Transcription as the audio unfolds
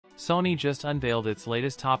Sony just unveiled its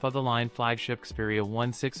latest top-of-the-line flagship Xperia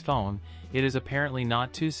 1.6 phone. It is apparently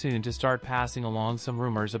not too soon to start passing along some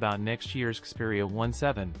rumors about next year's Xperia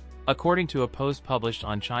 1.7. According to a post published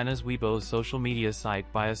on China's Weibo social media site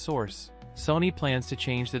by a source, Sony plans to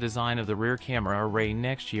change the design of the rear camera array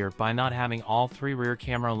next year by not having all three rear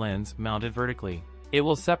camera lenses mounted vertically. It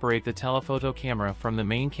will separate the telephoto camera from the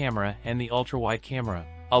main camera and the ultra-wide camera.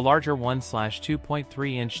 A larger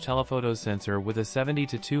 1/2.3-inch telephoto sensor with a 70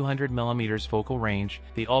 to 200 mm focal range,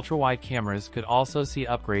 the ultra-wide cameras could also see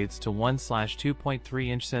upgrades to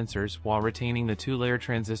 1/2.3-inch sensors while retaining the two-layer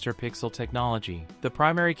transistor pixel technology. The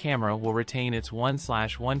primary camera will retain its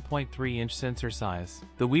 1/1.3-inch sensor size.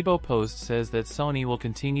 The Weibo post says that Sony will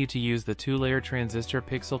continue to use the two-layer transistor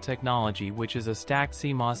pixel technology, which is a stacked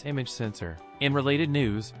CMOS image sensor. In related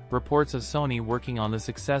news, reports of Sony working on the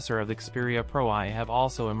successor of the Xperia Pro I have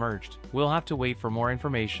also emerged. We'll have to wait for more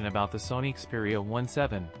information about the Sony Xperia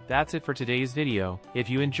 1.7. That's it for today's video.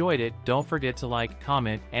 If you enjoyed it, don't forget to like,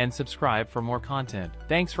 comment, and subscribe for more content.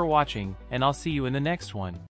 Thanks for watching, and I'll see you in the next one.